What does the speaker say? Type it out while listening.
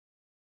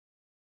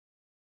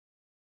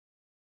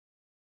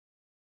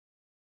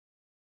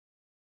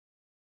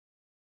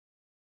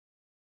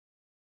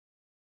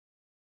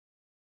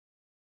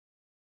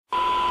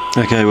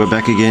Okay, we're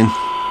back again.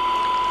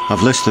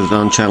 I've left it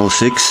on channel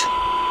 6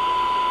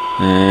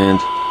 and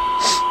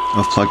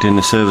I've plugged in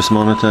the service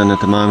monitor, and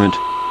at the moment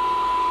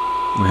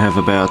we have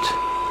about,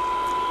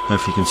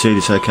 if you can see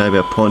this okay,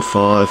 about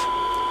 0.5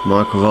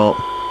 microvolt,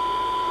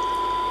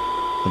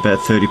 about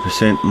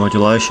 30%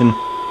 modulation,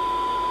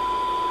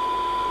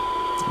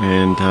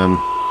 and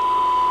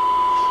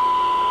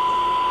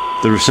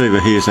the receiver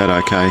hears that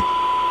okay.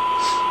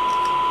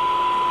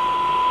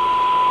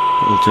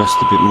 I'll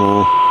adjust a bit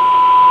more.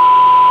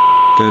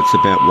 That's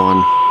about 1,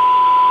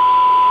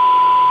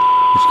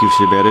 which gives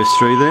you about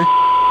S3 there.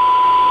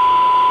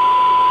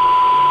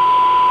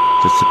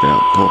 That's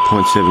about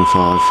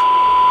 0.75.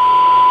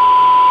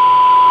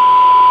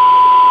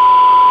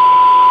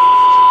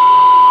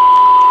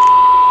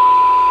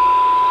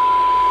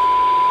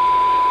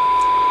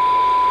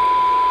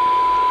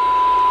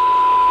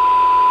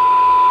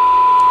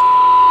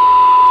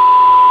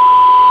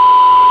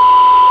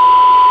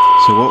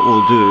 So what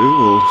we'll do,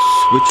 we'll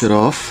switch it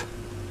off,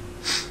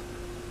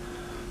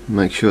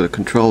 make sure the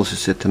controls are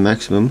set to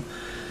maximum,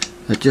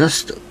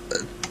 adjust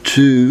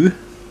to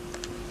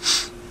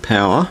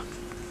power,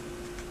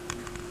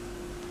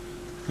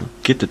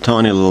 get the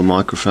tiny little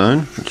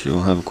microphone, which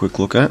you'll have a quick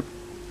look at,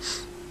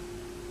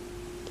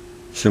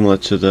 similar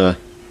to the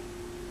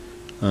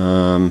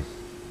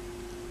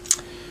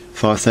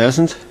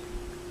 5000.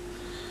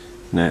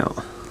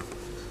 Now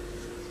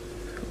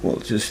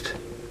we'll just,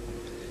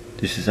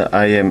 this is an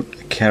AM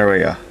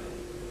carrier.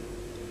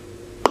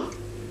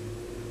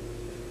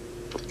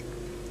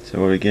 So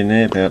what are we getting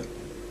there? About,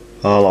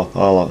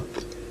 hola.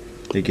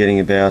 You're getting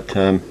about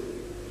 9,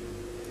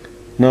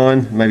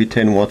 maybe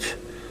 10 watts.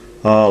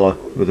 Hola,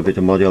 with a bit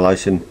of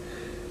modulation.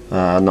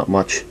 Not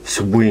much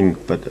swing,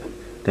 but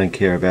don't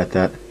care about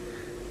that.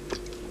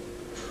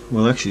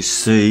 We'll actually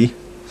see,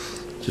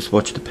 just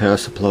watch the power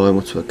supply and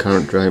what's the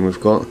current drain we've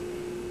got.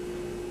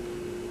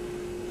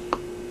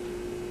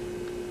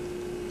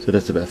 So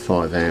that's about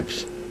 5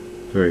 amps,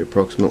 very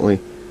approximately.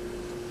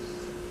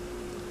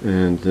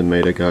 And the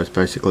meter goes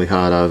basically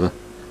hard over.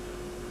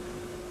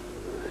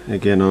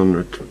 Again on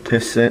a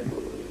test set,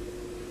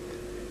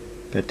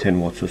 about 10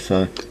 watts or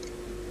so.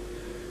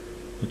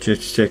 I'll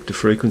just check the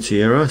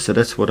frequency error. So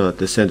that's what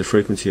the center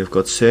frequency I've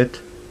got set.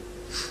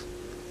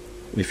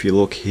 If you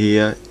look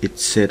here,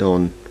 it's set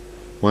on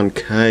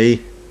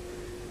 1K.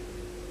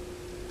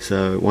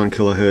 So 1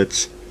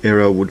 kilohertz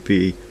error would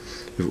be,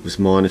 if it was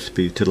minus,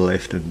 be to the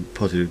left and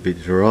positive be to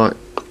the right.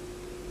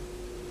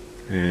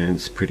 And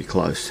it's pretty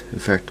close. In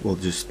fact, we'll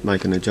just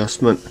make an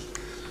adjustment.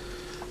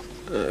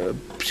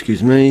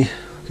 Excuse me,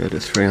 go to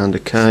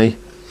 300K,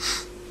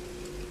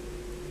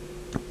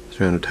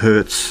 300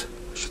 hertz,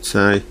 I should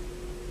say.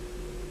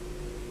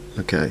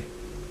 Okay,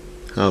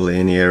 hardly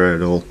any error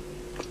at all.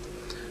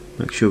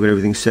 Make sure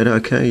everything's set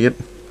okay. Yep.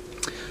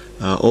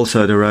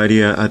 Also, the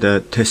radio,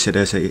 the test set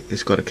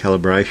it's got a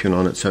calibration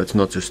on it, so it's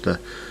not just a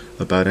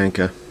boat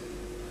anchor.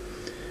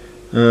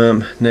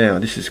 Now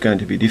this is going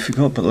to be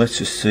difficult, but let's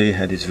just see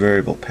how this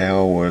variable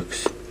power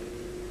works,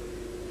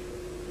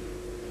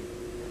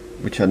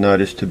 which I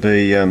noticed to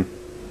be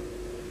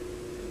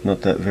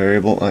not that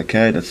variable.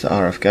 Okay, that's the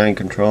RF gain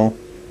control.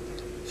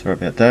 Sorry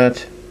about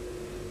that.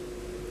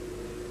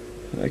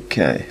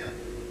 Okay,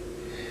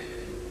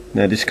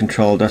 now this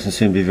control doesn't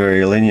seem to be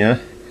very linear.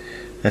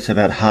 That's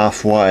about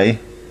halfway,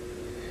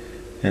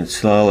 and it's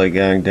slowly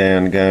going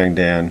down, going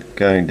down,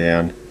 going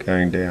down,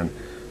 going down,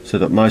 so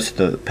that most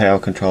of the power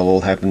control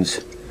all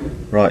happens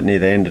right near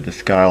the end of the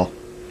scale.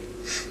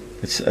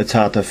 It's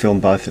hard to film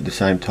both at the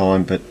same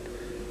time, but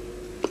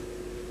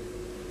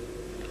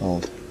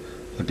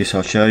I guess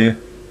I'll show you.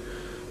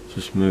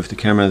 Just move the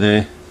camera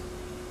there.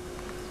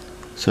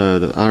 So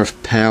the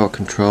RF power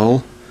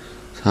control,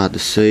 it's hard to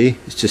see,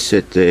 it's just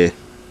set there,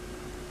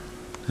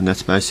 and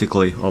that's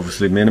basically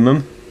obviously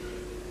minimum.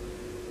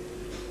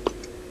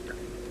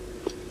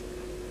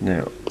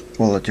 Now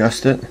we'll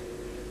adjust it.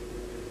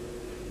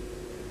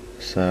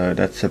 So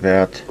that's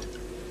about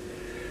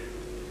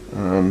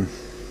 9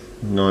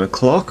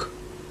 o'clock,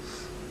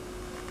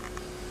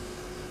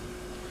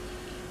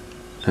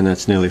 and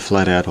that's nearly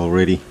flat out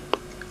already.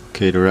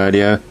 Key to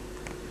radio.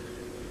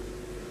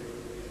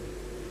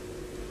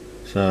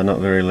 So not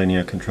very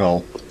linear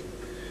control.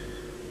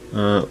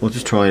 We'll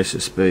just try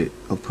SSB.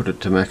 I'll put it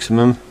to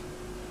maximum.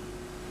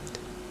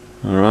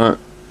 Alright.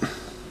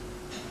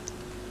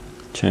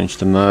 Change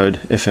the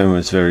mode. FM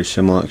was very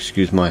similar.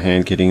 Excuse my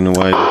hand getting in the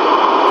way.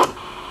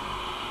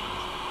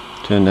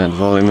 Turn down the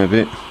volume a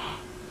bit.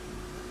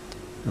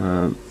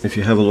 If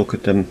you have a look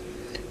at the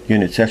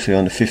units, actually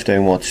on the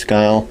 15 watt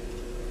scale.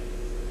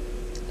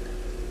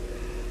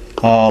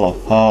 Hola,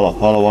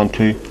 1,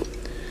 2.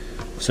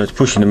 So it's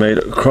pushing the meter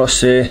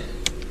across there.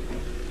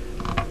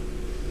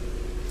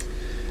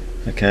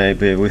 Okay,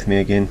 bear with me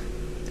again.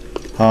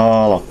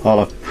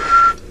 Hola.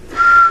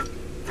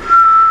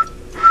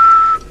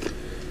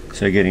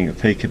 So getting a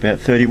peak about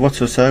 30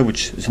 watts or so,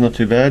 which is not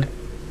too bad.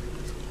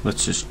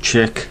 Let's just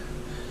check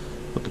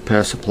what the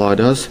power supply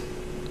does.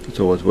 It's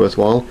always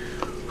worthwhile.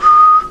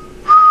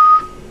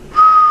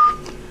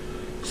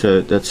 So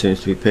that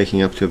seems to be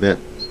peaking up to about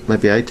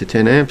maybe 8 to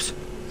 10 amps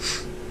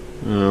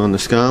on the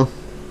scale.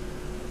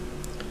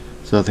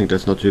 So I think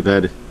that's not too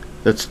bad.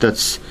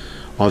 That's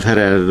I've had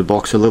it out of the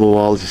box a little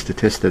while just to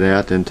test it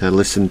out and to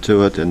listen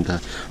to it and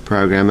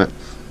program it,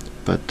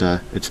 but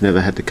it's never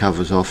had the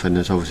covers off, and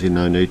there's obviously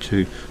no need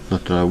to,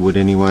 not that I would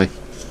anyway.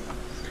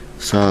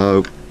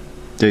 So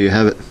there you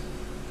have it,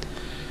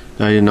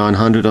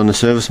 8900 on the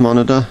service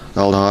monitor,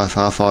 the old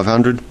IFR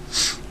 500,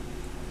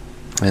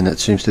 and that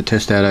seems to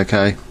test out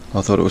okay. I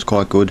thought it was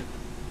quite good.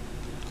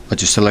 I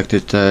just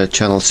selected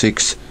channel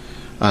 6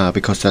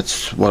 because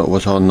that's what it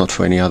was on, not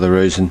for any other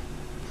reason.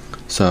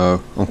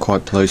 So I'm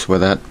quite pleased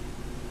with that.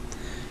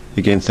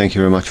 Again, thank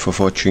you very much for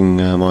watching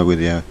my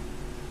video.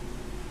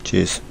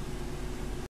 Cheers.